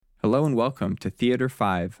Hello and welcome to Theater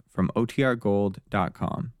 5 from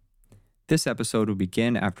OTRGold.com. This episode will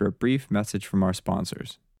begin after a brief message from our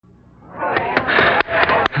sponsors. Stop!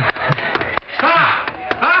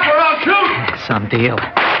 Stop or I'll shoot! Some deal.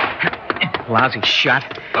 Lousy shot.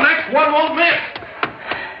 The next one won't miss.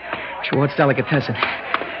 Schwartz Delicatessen.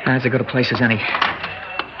 As good a place as any.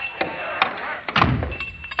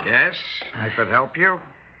 Yes, I could help you.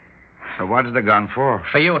 So what's the gun for?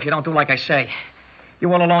 For you, if you don't do like I say.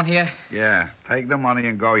 You all alone here? Yeah, take the money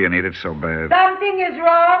and go. You need it so bad. Something is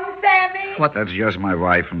wrong, Sammy. What? That's just my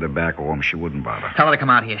wife from the back room. She wouldn't bother. Tell her to come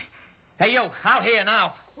out here. Hey, you, out here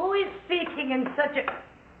now. Who is speaking in such a...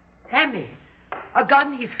 Sammy, a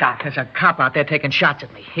gun he's got. There's a cop out there taking shots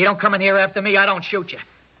at me. He don't come in here after me, I don't shoot you.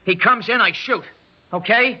 He comes in, I shoot.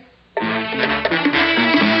 Okay?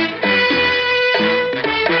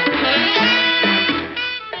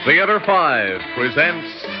 Theater 5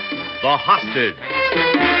 presents The Hostage.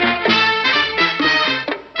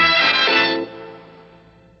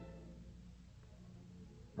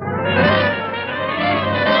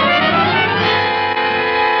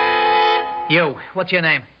 You, what's your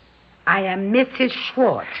name? I am Mrs.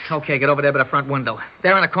 Schwartz. Okay, get over there by the front window.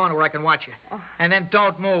 There in the corner where I can watch you. Oh. And then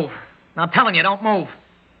don't move. I'm telling you, don't move.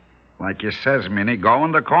 Like you says, Minnie, go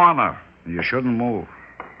in the corner. You shouldn't move.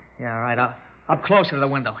 Yeah, all right. Up closer to the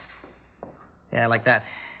window. Yeah, like that.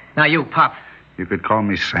 Now you, Pop. You could call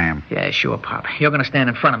me Sam. Yeah, sure, Pop. You're going to stand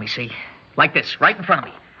in front of me, see? Like this, right in front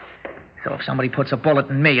of me. So if somebody puts a bullet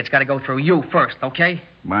in me, it's got to go through you first, okay?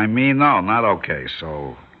 By me, no, not okay.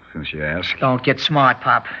 So, since you ask. Don't get smart,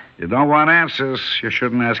 Pop. You don't want answers, you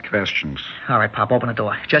shouldn't ask questions. All right, Pop, open the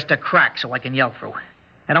door. Just a crack so I can yell through.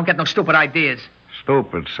 And don't get no stupid ideas.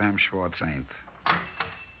 Stupid, Sam Schwartz ain't.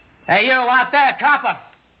 Hey, you out there, copper.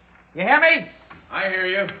 You hear me? I hear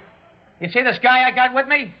you. You see this guy I got with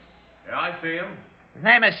me? Yeah, I see him. His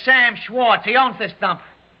name is Sam Schwartz. He owns this dump.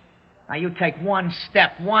 Now, you take one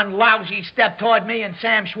lousy step toward me, and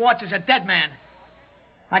Sam Schwartz is a dead man.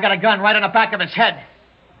 I got a gun right on the back of his head.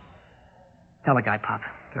 Tell the guy, Pop.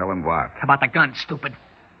 Tell him what? About the gun, stupid.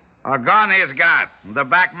 A gun he's got. In the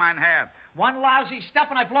back of my head. One lousy step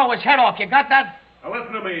and I blow his head off. You got that? Now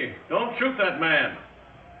listen to me. Don't shoot that man.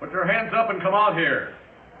 Put your hands up and come out here.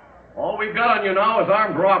 All we've got on you now is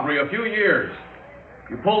armed robbery, a few years.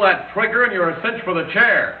 You pull that trigger and you're a cinch for the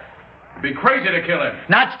chair. It'd be crazy to kill him.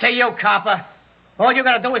 Nuts to you, copper. All you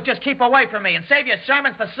gotta do is just keep away from me and save your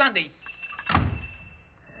sermons for Sunday.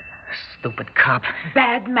 Stupid cop.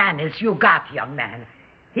 Bad manners you got, young man.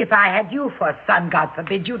 If I had you for a son, God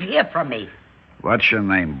forbid, you'd hear from me. What's your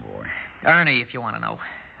name, boy? Ernie, if you want to know.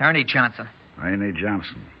 Ernie Johnson. Ernie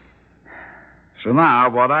Johnson. So now,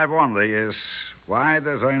 what I wonder is, why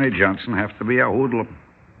does Ernie Johnson have to be a hoodlum?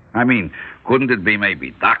 I mean, couldn't it be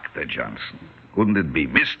maybe Dr. Johnson? Couldn't it be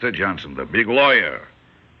Mr. Johnson, the big lawyer?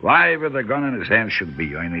 Why, with a gun in his hand, should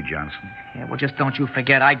be Ernie Johnson? Yeah, well, just don't you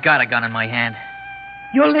forget, I got a gun in my hand.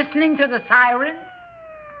 You're listening to the siren?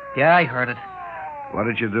 Yeah, I heard it. What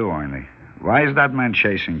did you do, Ernie? Why is that man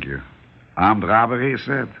chasing you? Armed robbery, he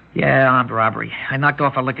said? Yeah, armed robbery. I knocked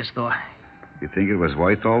off a liquor store. You think it was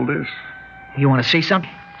worth all this? You want to see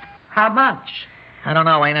something? How much? I don't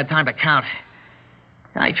know. I ain't had time to count.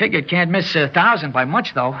 I figured can't miss 1,000 by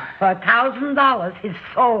much, though. For $1,000, his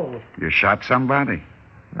soul. You shot somebody?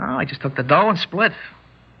 No, I just took the dough and split.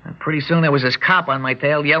 And pretty soon there was this cop on my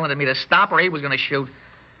tail yelling at me to stop or he was going to shoot.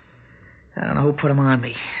 I don't know who put him on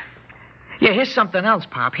me. Yeah, here's something else,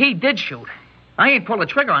 Pop. He did shoot. I ain't pulled the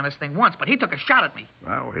trigger on this thing once, but he took a shot at me.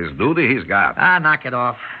 Well, his duty he's got. Ah, knock it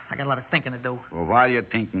off. I got a lot of thinking to do. Well, while you're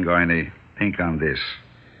thinking, Ernie, think on this.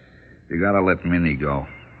 You gotta let Minnie go.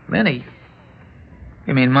 Minnie?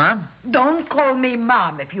 You mean Mom? Don't call me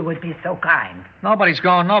Mom if you would be so kind. Nobody's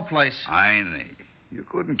going no place. Ernie, you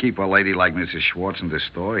couldn't keep a lady like Mrs. Schwartz in the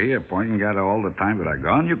store here, pointing at her all the time with a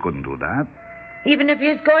gun. You couldn't do that. Even if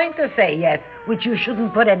he's going to say yes, which you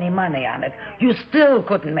shouldn't put any money on it, you still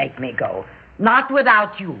couldn't make me go. Not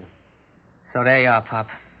without you. So there you are, Pop.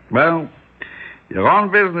 Well, your own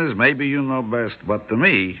business, maybe you know best, but to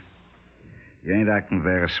me, you ain't acting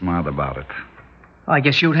very smart about it. I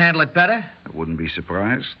guess you'd handle it better? I wouldn't be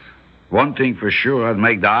surprised. One thing for sure, I'd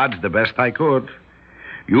make the odds the best I could.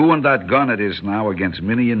 You and that gun it is now against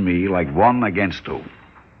Minnie and me, like 1 against 2.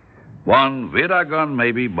 1 with a gun,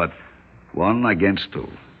 maybe, but 1 against 2.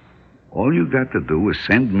 All you got to do is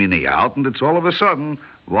send Minnie out, and it's all of a sudden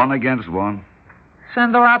 1 against 1.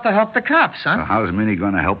 Send her out to help the cops, huh? So how's Minnie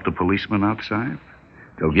going to help the policeman outside?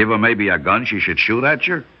 They'll give her maybe a gun she should shoot at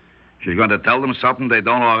you? She's going to tell them something they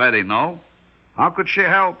don't already know? How could she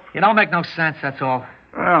help? You don't make no sense, that's all.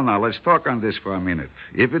 Well, now, let's talk on this for a minute.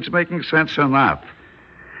 If it's making sense or not.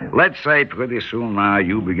 Let's say pretty soon now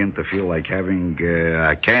you begin to feel like having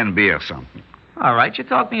a canned beer or something. All right, you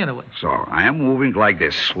talk me into it. So I am moving like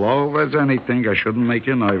this, slow as anything. I shouldn't make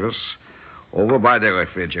you nervous. Over by the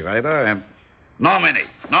refrigerator and... No, Minnie.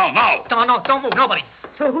 No. No, don't move, nobody.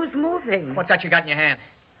 So who's moving? What's that you got in your hand?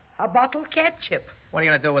 A bottle ketchup. What are you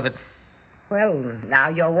going to do with it? Well, now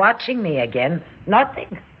you're watching me again.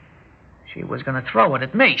 Nothing. She was going to throw it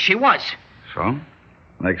at me. She was. So?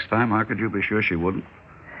 Next time, how could you be sure she wouldn't?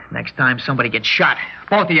 Next time somebody gets shot.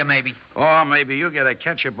 Both of you, maybe. Or maybe you get a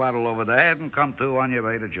ketchup bottle over the head and come to on your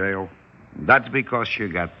way to jail. That's because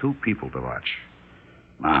you got two people to watch.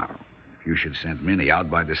 Now, if you should send Minnie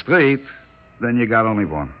out by the street, then you got only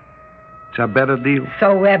one. It's a better deal.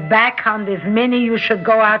 So we're back on this Minnie. You should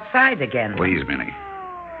go outside again. Please, Minnie.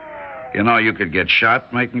 You know you could get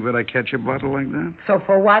shot making with a ketchup bottle like that. So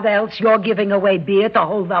for what else? You're giving away beer to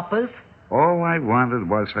hold uppers? All I wanted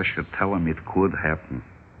was I should tell him it could happen.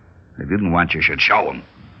 I didn't want you should show him.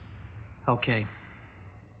 Okay.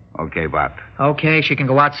 Okay, what? Okay, she can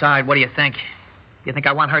go outside. What do you think? You think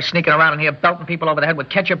I want her sneaking around in here belting people over the head with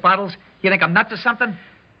ketchup bottles? You think I'm nuts or something?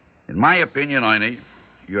 In my opinion, Ernie,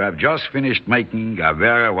 you have just finished making a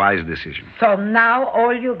very wise decision. So now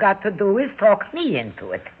all you got to do is talk me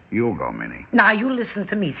into it. You'll go, Minnie. Now you listen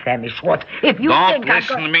to me, Sammy Schwartz. If you Don't think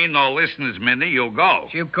listen to me, no listeners, Minnie. You'll go.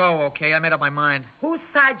 You go, okay? I made up my mind. Whose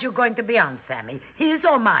side you going to be on, Sammy? His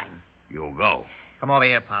or mine? You'll go. Come over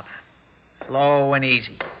here, Pop. Slow and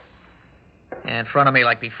easy. In front of me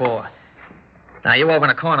like before. Now, you over in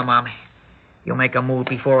the corner, Mom. You'll make a move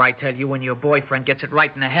before I tell you and your boyfriend gets it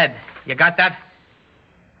right in the head. You got that?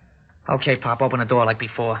 Okay, Pop, open the door like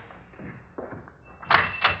before.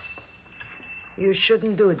 You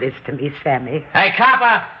shouldn't do this to me, Sammy. Hey,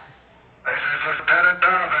 copper! This is Lieutenant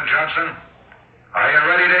Donovan, Johnson. Are you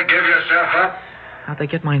ready to give yourself up? How'd they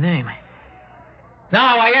get my name? No,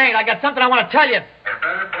 I ain't. I got something I want to tell you. You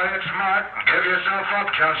better play it smart and give yourself up,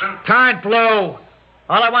 Johnson. Time flew.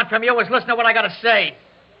 All I want from you is listen to what I got to say.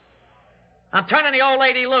 I'm turning the old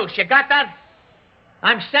lady loose. You got that?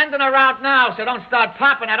 I'm sending her out now, so don't start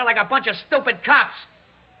popping at her like a bunch of stupid cops.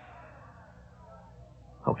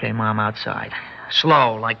 Okay, Mom, outside.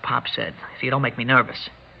 Slow, like Pop said, so you don't make me nervous.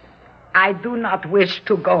 I do not wish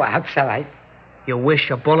to go outside. You wish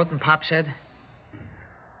a bullet, and Pop said?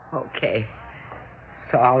 Okay.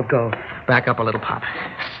 So I'll go. Back up a little, Pop.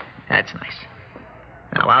 That's nice.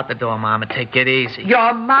 Now, out the door, Mom, and take it easy.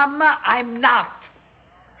 Your mama, I'm not.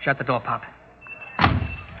 Shut the door, Pop.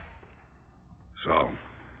 So,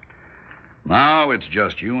 now it's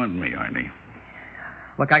just you and me, Ernie.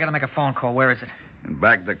 Look, I gotta make a phone call. Where is it? And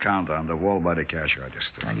back the counter on the wall by the cash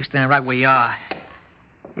register. Now, you stand right where you are.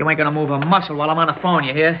 You ain't gonna move a muscle while I'm on the phone,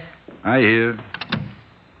 you hear? I hear.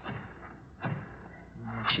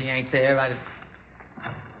 She ain't there.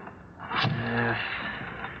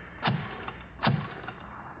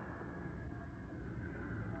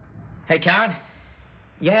 Hey, Karen?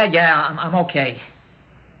 Yeah, I'm okay.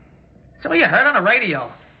 So you heard on the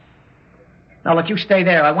radio. Now, look, you stay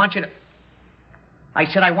there. I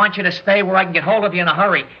said I want you to stay where I can get hold of you in a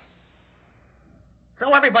hurry.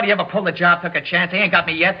 So everybody ever pulled a job took a chance. They ain't got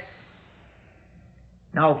me yet.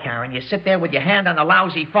 No, Karen, you sit there with your hand on the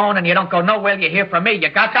lousy phone and you don't go nowhere till you hear from me. You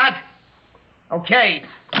got that? Okay.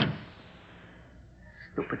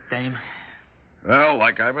 Stupid dame. Well,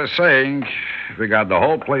 like I was saying, we got the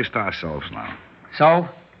whole place to ourselves now. So?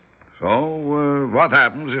 So, what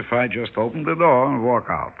happens if I just open the door and walk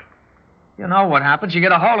out? You know what happens. You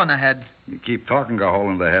get a hole in the head. You keep talking a hole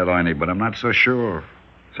in the head, Ernie, but I'm not so sure.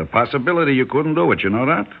 It's a possibility you couldn't do it, you know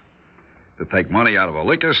that? To take money out of a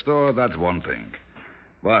liquor store, that's one thing.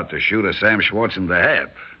 But to shoot a Sam Schwartz in the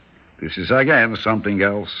head, this is, again, something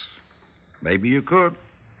else. Maybe you could.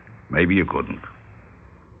 Maybe you couldn't.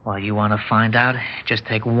 Well, you want to find out? Just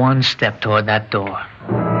take one step toward that door.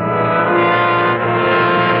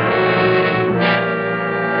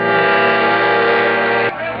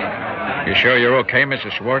 You sure you're okay,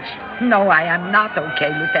 Mrs. Schwartz? No, I am not okay,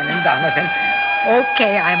 Lieutenant Donovan.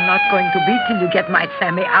 Okay, I'm not going to be till you get my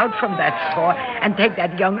Sammy out from that store and take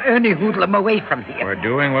that young Ernie hoodlum away from here. We're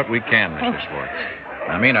doing what we can, Mrs. Schwartz.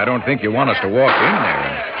 I don't think you want us to walk in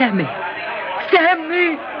there. Sammy!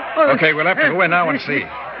 Sammy! Oh. Okay, we'll have to go in now and see.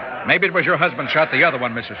 Maybe it was your husband shot the other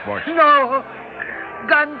one, Mrs. Schwartz. No.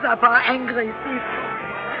 Guns up are angry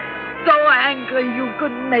people. So angry you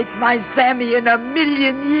couldn't make my Sammy in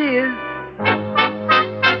 1,000,000 years.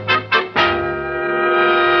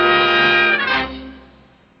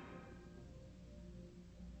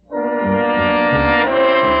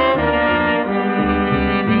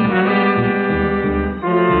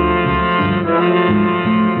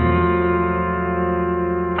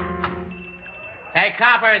 Hey,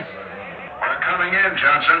 coppers. We're coming in,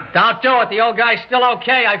 Johnson. Don't do it. The old guy's still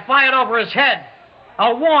okay. I fired over his head.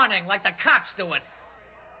 A warning, like the cops do it.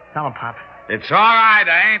 Tell him, Pop. It's all right.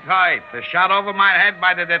 I ain't hurt. The shot over my head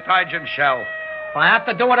by the detergent shelf. If I have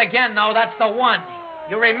to do it again, though, that's the one.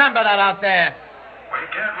 You remember that out there. We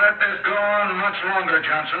can't let this go on much longer,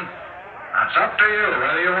 Johnson. That's up to you,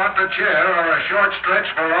 whether you want the chair or a short stretch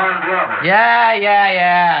for armed robbery.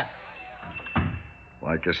 Yeah.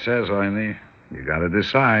 Like it says, Ernie, you gotta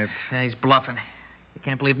decide. Yeah, he's bluffing. You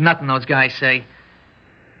can't believe nothing those guys say.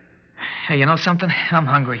 Hey, you know something? I'm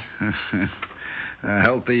hungry. A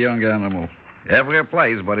healthy young animal. Every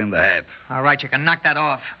place but in the head. All right, you can knock that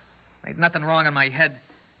off. Ain't nothing wrong in my head.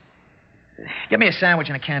 Give me a sandwich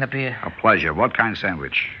and a can of beer. A pleasure. What kind of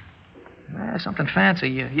sandwich? Something fancy.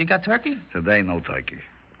 You got turkey? Today, no turkey.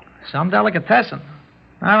 Some delicatessen.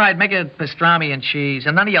 All right, make it pastrami and cheese,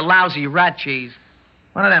 and none of your lousy rat cheese.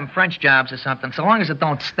 One of them French jobs or something, so long as it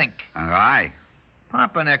don't stink. All right.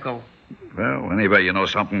 Pumpernickel. Well, anyway, you know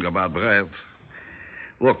something about bread.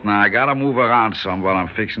 Look, now, I gotta move around some while I'm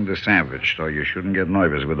fixing the sandwich, so you shouldn't get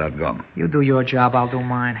nervous with that gun. You do your job, I'll do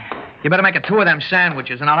mine. You better make it 2 of them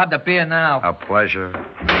sandwiches, and I'll have the beer now. A pleasure.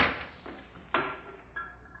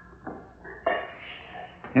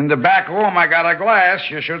 In the back room, I got a glass.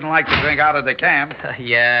 You shouldn't like to drink out of the can.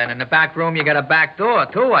 Yeah, and in the back room, you got a back door,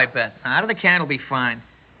 too, I bet. Out of the can will be fine.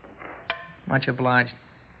 Much obliged.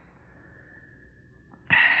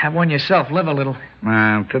 Have one yourself. Live a little.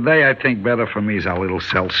 Today, I think better for me is a little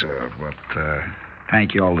seltzer, but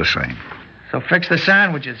thank you all the same. So fix the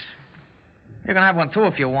sandwiches. You can have one, too,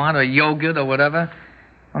 if you want, or yogurt or whatever.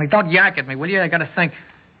 Only don't yak at me, will you? I gotta think.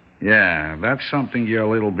 Yeah, that's something you're a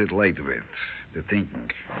little bit late with, the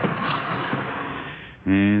thinking.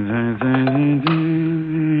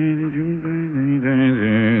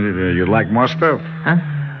 You like more stuff? Huh?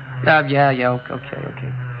 Yeah,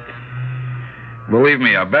 okay. Believe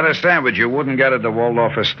me, a better sandwich you wouldn't get at the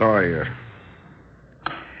Waldorf Astoria.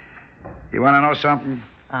 You want to know something?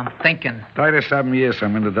 I'm thinking. 37 years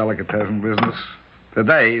I'm in the delicatessen business.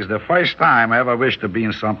 Today is the first time I ever wished to be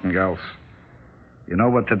in something else. You know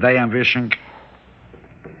what today I'm wishing?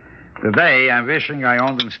 Today I'm wishing I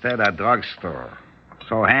owned instead a drugstore.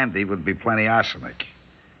 So handy would be plenty arsenic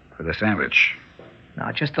for the sandwich.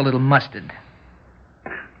 No, just a little mustard.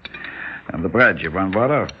 And the bread, you want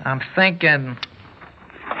butter? I'm thinking.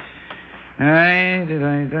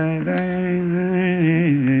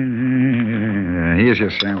 Here's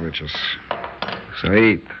your sandwiches. So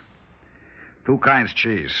eat. 2 kinds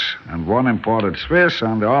cheese, and 1 imported Swiss,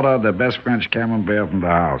 and the other the best French camembert from the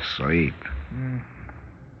house. So eat.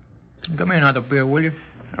 Give me another beer, will you?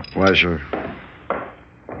 A pleasure.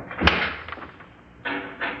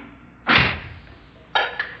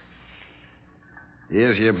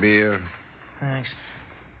 Here's your beer. Thanks.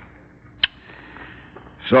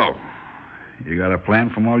 So, you got a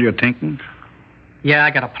plan from all your thinking? Yeah,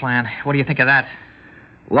 I got a plan. What do you think of that?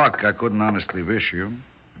 Luck, I couldn't honestly wish you.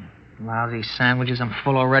 Lousy sandwiches. I'm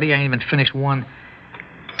full already. I ain't even finished one.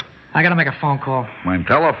 I gotta make a phone call. My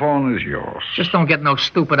telephone is yours. Just don't get no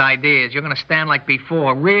stupid ideas. You're gonna stand like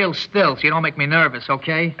before, real still, so you don't make me nervous,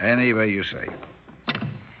 okay? Any way you say. I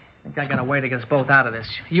think I got a way to get us both out of this.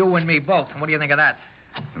 You and me both. And what do you think of that?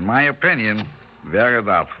 In my opinion, very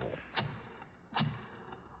doubtful.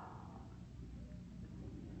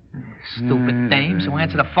 Stupid dame. So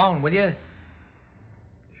answer the phone, will you?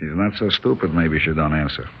 She's not so stupid, maybe she don't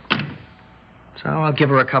answer. So I'll give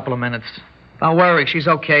her a couple of minutes. Don't worry, she's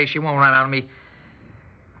okay. She won't run out on me.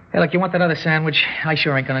 Hey, look, you want that other sandwich? I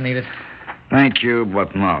sure ain't gonna need it. Thank you,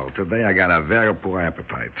 but no. Today I got a very poor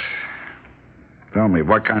appetite. Tell me,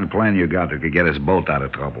 what kind of plan you got that could get us both out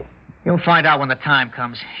of trouble? You'll find out when the time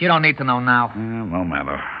comes. You don't need to know now. No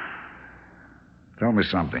matter. Tell me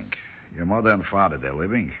something. Your mother and father, they're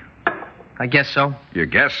living? I guess so. You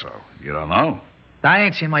guess so. You don't know? I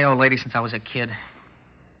ain't seen my old lady since I was a kid.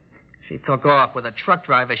 She took off with a truck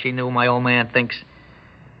driver she knew, my old man thinks.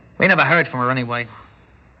 We never heard from her anyway.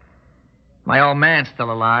 My old man's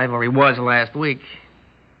still alive, or he was last week.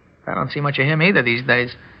 I don't see much of him either these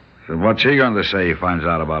days. So what's he going to say he finds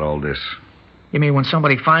out about all this? You mean when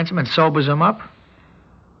somebody finds him and sobers him up?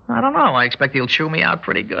 I don't know. I expect he'll chew me out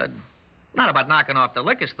pretty good. Not about knocking off the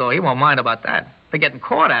liquor store. He won't mind about that. For getting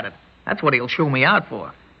caught at it. That's what he'll chew me out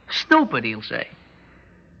for. Stupid, he'll say.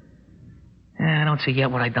 I don't see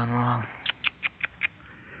yet what I done wrong.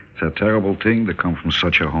 It's a terrible thing to come from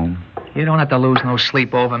such a home. You don't have to lose no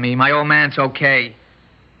sleep over me. My old man's okay.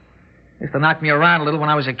 Used to knock me around a little when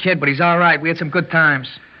I was a kid, but he's all right. We had some good times.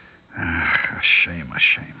 A shame, a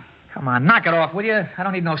shame. Come on, knock it off, will you? I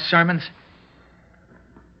don't need no sermons.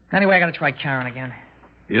 Anyway, I gotta try Karen again.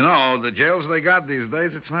 You know, the jails they got these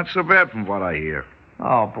days, it's not so bad from what I hear.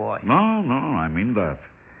 Oh, boy. No, I mean that.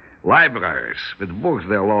 Libraries with books,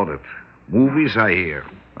 they're loaded. Movies, I hear.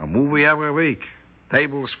 A movie every week.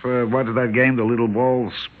 Tables for, what's that game, the little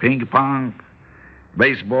balls? Ping pong,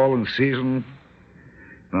 baseball in season.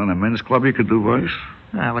 On a men's club you could do, boys?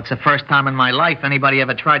 Well, it's the first time in my life anybody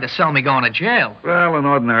ever tried to sell me going to jail. Well, in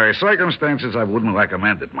ordinary circumstances, I wouldn't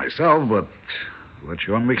recommend it myself, but what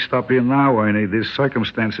you're mixed up in now, Ernie, these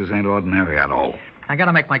circumstances ain't ordinary at all. I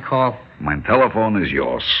gotta make my call. My telephone is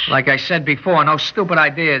yours. Like I said before, no stupid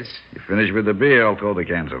ideas. You finish with the beer, I'll throw the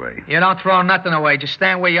cans away. You don't throw nothing away. Just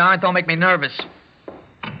stand where you are and don't make me nervous.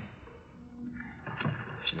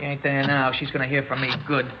 She ain't there now. She's gonna hear from me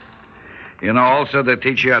good. You know, also, they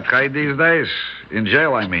teach you a trade these days. In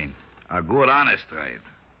jail, I mean. A good, honest trade.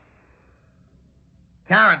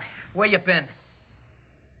 Karen, where you been?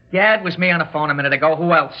 Yeah, it was me on the phone a minute ago.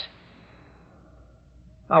 Who else?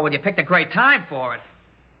 Oh, well, you picked a great time for it.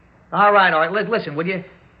 All right. Listen, will you?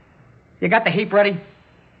 You got the heap ready?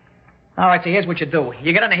 All right, so here's what you do.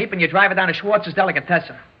 You get on the heap and you drive it down to Schwartz's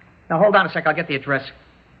Delicatessen. Now, hold on a sec. I'll get the address.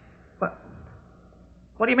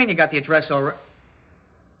 What do you mean you got the address already?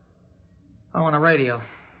 Oh, on the radio.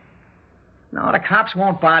 No, the cops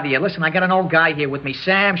won't bother you. Listen, I got an old guy here with me,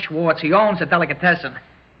 Sam Schwartz. He owns the Delicatessen.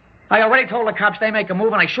 I already told the cops they make a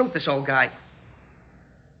move and I shoot this old guy.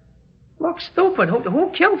 Look stupid.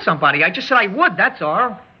 Who killed somebody? I just said I would, that's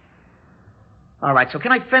all. All right, so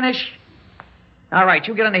can I finish? All right,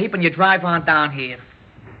 you get on the heap and you drive on down here.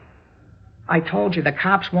 I told you the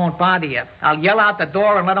cops won't bother you. I'll yell out the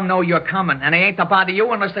door and let them know you're coming. And they ain't to bother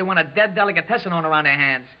you unless they want a dead delicatessen owner on their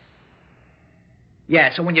hands.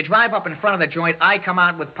 Yeah, so when you drive up in front of the joint, I come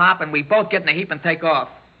out with Pop and we both get in the heap and take off.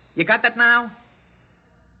 You got that now?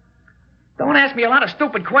 Don't ask me a lot of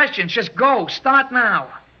stupid questions. Just go. Start now.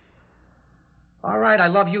 All right, I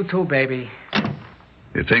love you too, baby.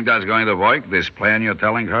 You think that's going to work, this plan you're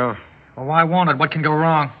telling her? Well, why won't it? What can go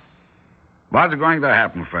wrong? What's going to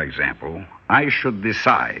happen, for example? I should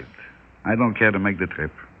decide. I don't care to make the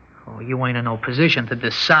trip. Oh, you ain't in no position to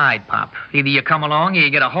decide, Pop. Either you come along or you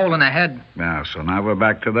get a hole in the head. Yeah, so now we're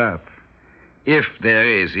back to that. If there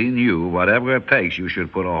is in you whatever it takes, you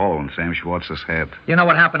should put a hole in Sam Schwartz's head. You know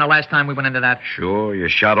what happened the last time we went into that? Sure, you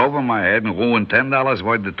shot over my head and ruined $10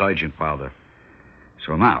 worth of detergent powder.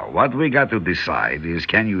 So now, what we got to decide is,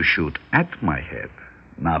 can you shoot at my head,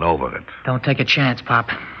 not over it? Don't take a chance, Pop.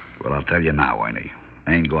 Well, I'll tell you now, Ernie.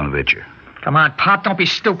 I ain't going with you. Come on, Pop, don't be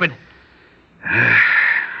stupid.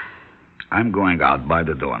 I'm going out by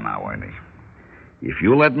the door now, Ernie. If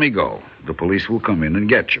you let me go, the police will come in and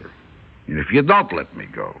get you. And if you don't let me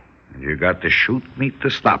go, and you got to shoot me to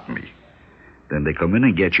stop me, then they come in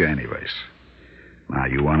and get you anyways. Now,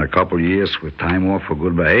 you want a couple years with time off for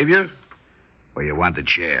good behavior, or you want a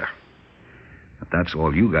chair? But that's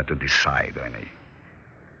all you got to decide, Ernie.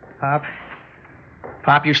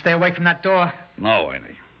 Pop, you stay away from that door. No,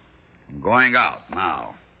 Ernie. I'm going out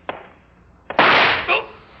now.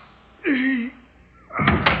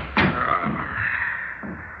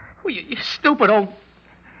 Well, you stupid old...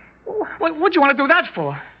 What'd you want to do that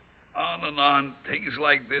for? On and on, things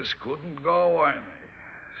like this couldn't go, Ernie.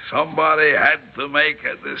 Somebody had to make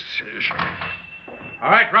a decision. All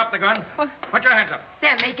right, drop the gun. Put your hands up.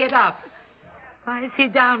 Sammy, get up. Why is he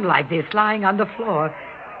down like this, lying on the floor?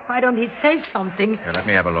 Why don't he say something? Here, let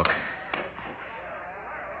me have a look.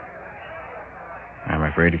 I'm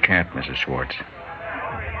afraid he can't, Mrs. Schwartz.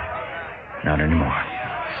 Not anymore.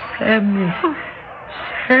 Sammy.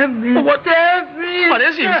 Sammy. What? Sammy. What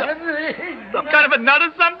is he? Some kind of a nut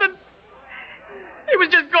or something? He was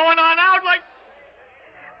just going on out like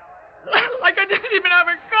I didn't even have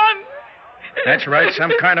a gun. That's right,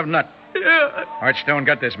 some kind of nut. Yeah. Archstone,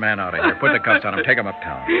 get this man out of here. Put the cuffs on him. Take him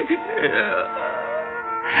uptown.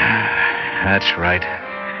 That's right.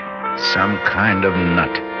 Some kind of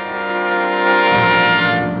nut.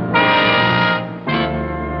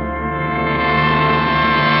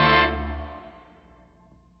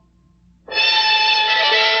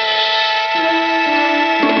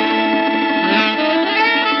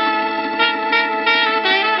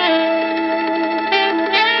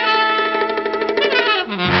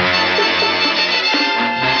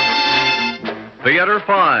 Theater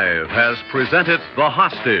 5 has presented The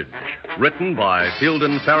Hostage, written by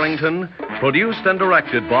Fielden Farrington, produced and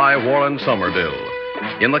directed by Warren Somerville.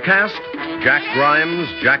 In the cast, Jack Grimes,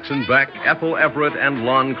 Jackson Beck, Ethel Everett, and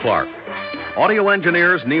Lon Clark. Audio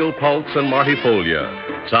engineers Neil Pultz and Marty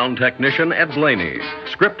Folia. Sound technician Ed Blaney.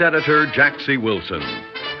 Script editor Jack C. Wilson.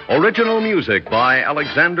 Original music by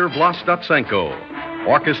Alexander Vlastotsenko.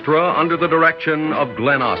 Orchestra under the direction of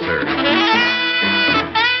Glenn Osser.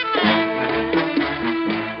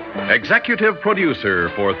 Executive producer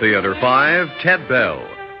for Theater 5, Ted Bell.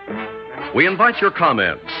 We invite your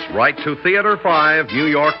comments. Write to Theater 5, New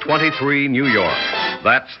York 23, New York.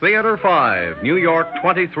 That's Theater 5, New York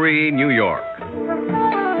 23, New York.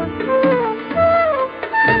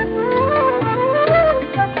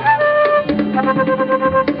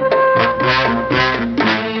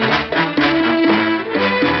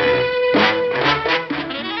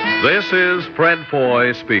 This is Fred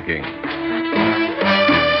Foy speaking.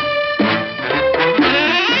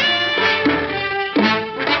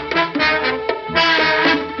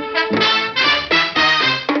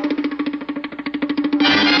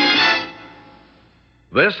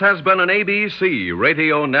 This has been an ABC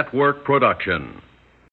Radio Network production.